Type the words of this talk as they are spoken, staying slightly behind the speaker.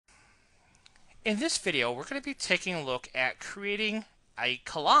In this video, we're going to be taking a look at creating a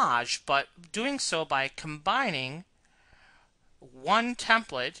collage, but doing so by combining one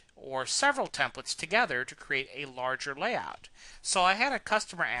template or several templates together to create a larger layout. So I had a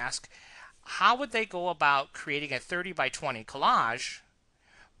customer ask, how would they go about creating a 30 by 20 collage,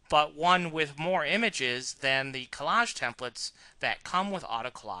 but one with more images than the collage templates that come with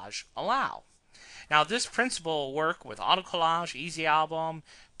AutoCollage allow? Now, this principle will work with AutoCollage, Easy Album,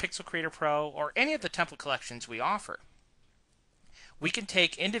 Pixel Creator Pro, or any of the template collections we offer. We can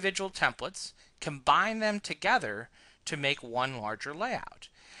take individual templates, combine them together to make one larger layout.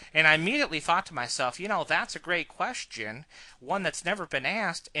 And I immediately thought to myself, that's a great question, one that's never been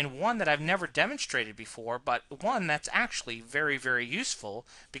asked, and one that I've never demonstrated before, but one that's actually very, very useful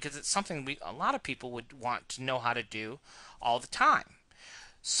because it's something a lot of people would want to know how to do all the time.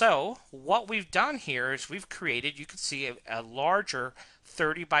 So what we've done here is we've created, you can see a larger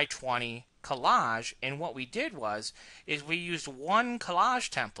 30 by 20 collage, and what we did is we used one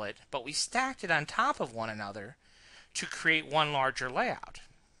collage template, but we stacked it on top of one another to create one larger layout.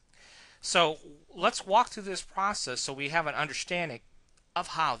 So let's walk through this process so we have an understanding of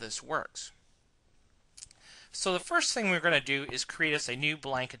how this works. So the first thing we're going to do is create us a new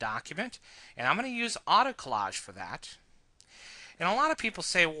blank document, and I'm going to use AutoCollage for that. And a lot of people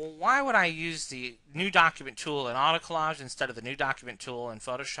say, well, why would I use the new document tool in AutoCollage instead of the new document tool in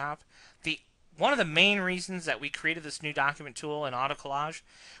Photoshop? One of the main reasons that we created this new document tool in AutoCollage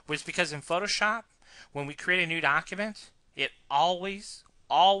was because in Photoshop, when we create a new document, it always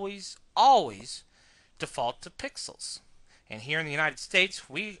defaults to pixels. And here in the United States,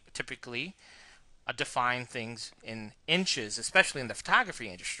 we typically define things in inches, especially in the photography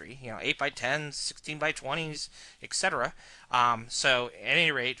industry, 8 by 10s, 16 by 20s, etc. So at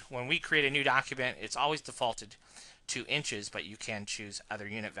any rate, when we create a new document, it's always defaulted to inches, but you can choose other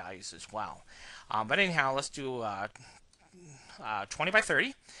unit values as well. But anyhow, let's do 20 by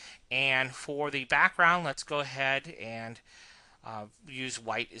 30. And for the background, let's go ahead and use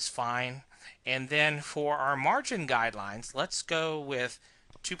white is fine. And then for our margin guidelines, let's go with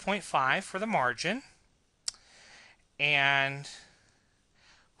 2.5 for the margin, and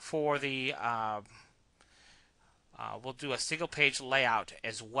for the we'll do a single page layout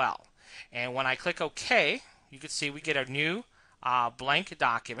as well. And when I click OK, you can see we get a new blank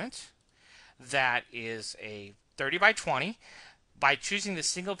document that is a 30 by 20. By choosing the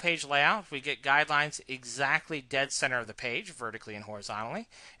single page layout, we get guidelines exactly dead center of the page, vertically and horizontally,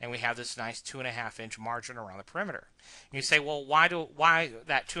 and we have this nice 2.5-inch margin around the perimeter. And you say, well, why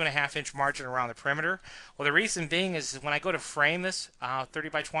that 2.5-inch margin around the perimeter? Well, the reason being is when I go to frame this 30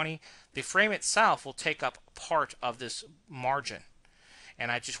 by 20, the frame itself will take up part of this margin,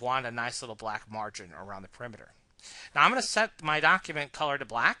 and I just want a nice little black margin around the perimeter. Now I'm going to set my document color to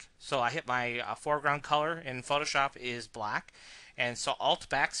black, so I hit my foreground color in Photoshop is black. And so Alt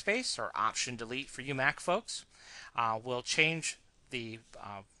Backspace or Option Delete for you Mac folks will change the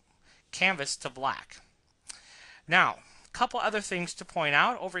canvas to black. Now, a couple other things to point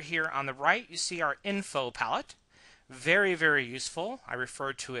out. Over here on the right, you see our Info palette. Very, very useful. I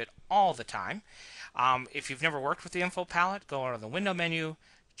refer to it all the time. If you've never worked with the Info palette, go over to the Window menu,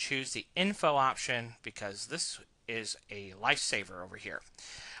 choose the Info option, because this is a lifesaver over here.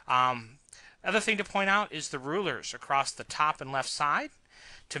 Other thing to point out is the rulers across the top and left side.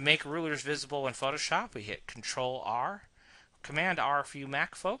 To make rulers visible in Photoshop, we hit Control-R, Command-R for you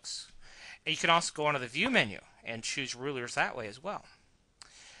Mac folks. And you can also go into the View menu and choose rulers that way as well.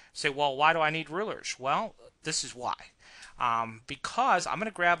 Say, well, why do I need rulers? Well, this is why. Because I'm going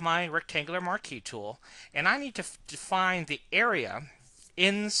to grab my rectangular marquee tool, and I need to define the area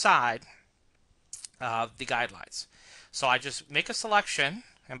inside the guidelines. So I just make a selection,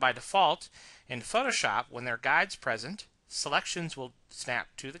 and by default, in Photoshop, when there are guides present, selections will snap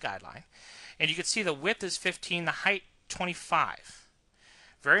to the guideline. And you can see the width is 15, the height 25.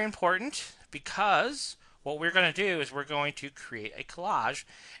 Very important, because what we're going to do is we're going to create a collage,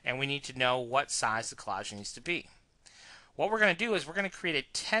 and we need to know what size the collage needs to be. What we're going to do is we're going to create a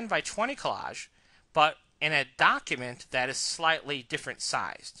 10 by 20 collage, but in a document that is slightly different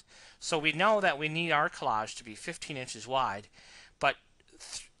sized. So we know that we need our collage to be 15 inches wide, but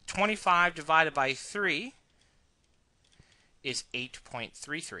 25 divided by 3 is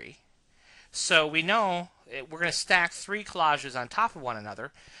 8.33. So we know we're going to stack 3 collages on top of one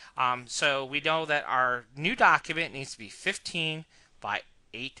another. So we know that our new document needs to be 15 by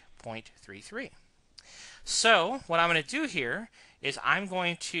 8.33. So what I'm going to do here is I'm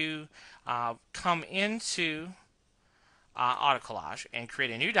going to come into AutoCollage and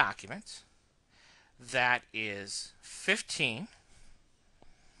create a new document that is 15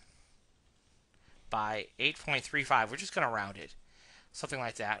 by 8.35. We're just going to round it, something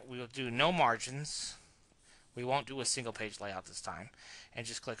like that. We will do no margins. We won't do a single page layout this time, and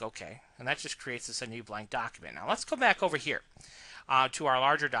just click OK. And that just creates us a new blank document. Now let's go back over here to our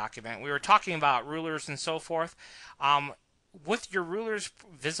larger document. We were talking about rulers and so forth. With your rulers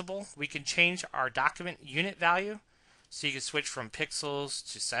visible, we can change our document unit value. So you can switch from pixels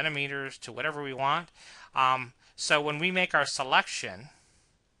to centimeters to whatever we want. So when we make our selection,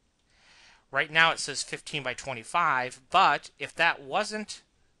 right now it says 15 by 25, but if that wasn't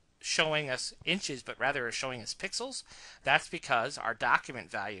showing us inches, but rather is showing us pixels, that's because our document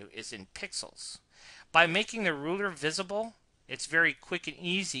value is in pixels. By making the ruler visible, it's very quick and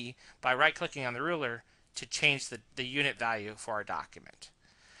easy by right-clicking on the ruler to change the unit value for our document.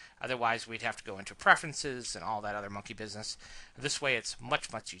 Otherwise, we'd have to go into preferences and all that other monkey business. This way, it's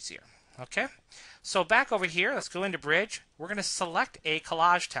much, much easier. Okay, so back over here, let's go into Bridge. We're going to select a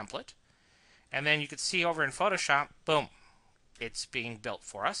collage template, and then you can see over in Photoshop, boom, it's being built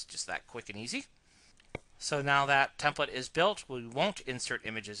for us, just that quick and easy. So now that template is built, we won't insert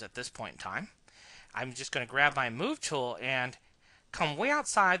images at this point in time. I'm just going to grab my Move tool and come way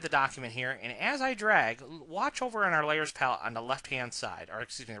outside the document here, and as I drag, watch over on our Layers palette on the left-hand side, or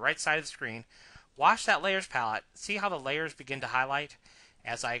excuse me, the right side of the screen. Watch that Layers palette. See how the layers begin to highlight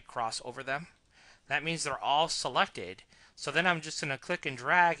as I cross over them? That means they're all selected. So then I'm just going to click and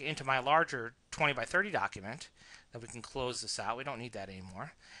drag into my larger 20 by 30 document. Then we can close this out. We don't need that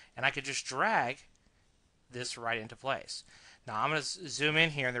anymore. And I could just drag this right into place. Now I'm going to zoom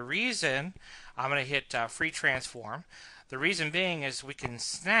in here. The reason I'm going to hit Free Transform, the reason being is we can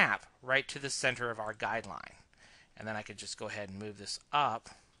snap right to the center of our guideline. And then I could just go ahead and move this up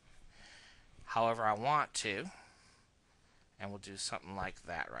however I want to. And we'll do something like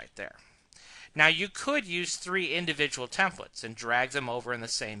that right there. Now you could use 3 individual templates and drag them over in the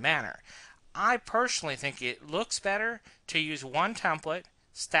same manner. I personally think it looks better to use one template,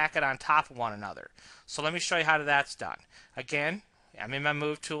 stack it on top of one another. So let me show you how that's done. Again, I'm in my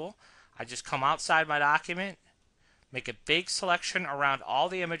Move tool. I just come outside my document, make a big selection around all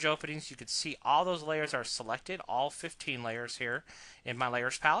the image openings. You can see all those layers are selected, all 15 layers here in my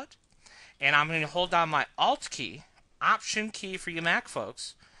Layers palette. And I'm going to hold down my Alt key, Option key for you Mac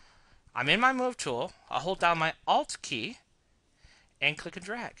folks. I'm in my Move tool. I'll hold down my Alt key and click and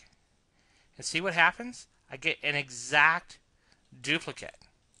drag. And see what happens? I get an exact duplicate.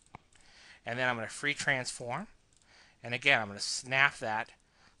 And then I'm going to Free Transform. And again, I'm going to snap that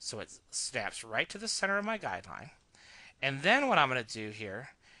so it snaps right to the center of my guideline. And then what I'm going to do here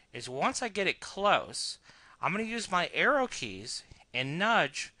is once I get it close, I'm going to use my arrow keys and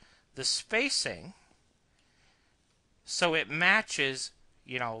nudge the spacing so it matches,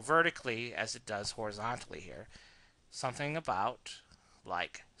 you know, vertically as it does horizontally here. Something about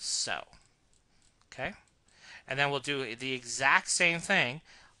like so. Okay? And then we'll do the exact same thing.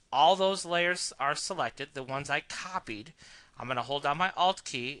 All those layers are selected, the ones I copied. I'm going to hold down my Alt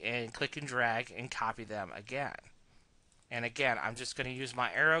key and click and drag and copy them again. And again, I'm just going to use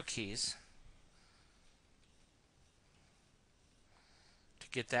my arrow keys to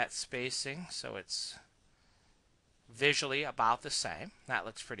get that spacing so it's visually about the same. That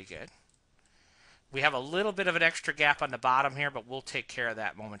looks pretty good. We have a little bit of an extra gap on the bottom here, but we'll take care of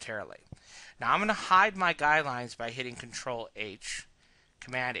that momentarily. Now I'm going to hide my guidelines by hitting Control H,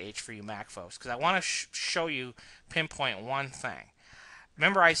 Command H for you Mac folks, because I want to show you, pinpoint one thing.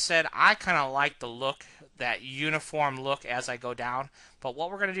 Remember I said I kind of like the look, that uniform look as I go down, but what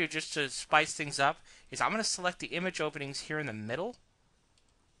we're going to do just to spice things up is I'm going to select the image openings here in the middle,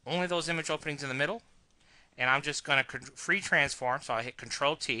 only those image openings in the middle, and I'm just going to Free Transform, so I hit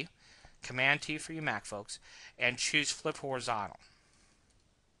Control T, Command T for you Mac folks, and choose Flip Horizontal.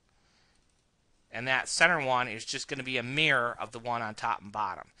 And that center one is just going to be a mirror of the one on top and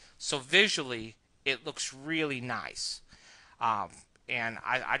bottom. So visually, it looks really nice. And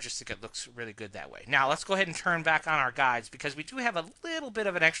I just think it looks really good that way. Now, let's go ahead and turn back on our guides because we do have a little bit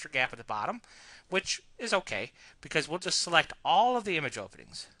of an extra gap at the bottom, which is okay because we'll just select all of the image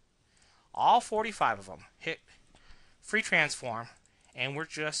openings, all 45 of them, hit Free Transform, and we're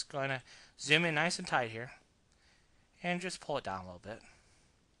just going to zoom in nice and tight here and just pull it down a little bit.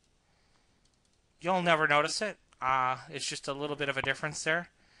 You'll never notice it. It's just a little bit of a difference there.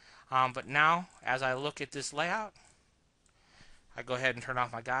 But now, as I look at this layout, I go ahead and turn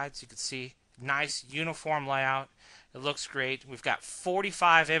off my guides. You can see nice uniform layout. It looks great. We've got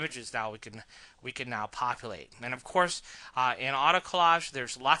 45 images now we can now populate. And of course, in AutoCollage,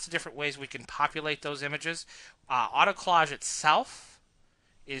 there's lots of different ways we can populate those images. AutoCollage itself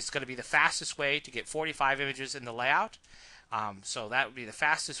is going to be the fastest way to get 45 images in the layout. So that would be the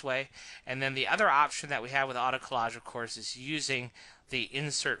fastest way. And then the other option that we have with AutoCollage, of course, is using the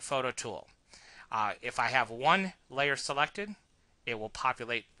Insert Photo tool. If I have one layer selected, it will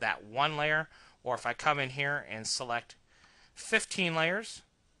populate that one layer. Or if I come in here and select 15 layers,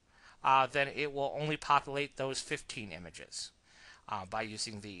 then it will only populate those 15 images by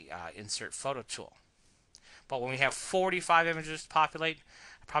using the Insert Photo tool. But when we have 45 images to populate,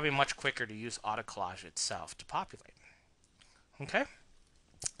 probably much quicker to use AutoCollage itself to populate. Okay?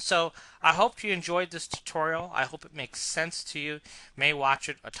 So I hope you enjoyed this tutorial. I hope it makes sense to you. You may watch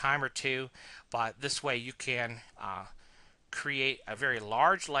it a time or two, but this way you can create a very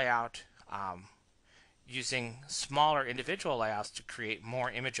large layout using smaller individual layouts to create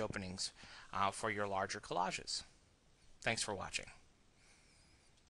more image openings for your larger collages. Thanks for watching.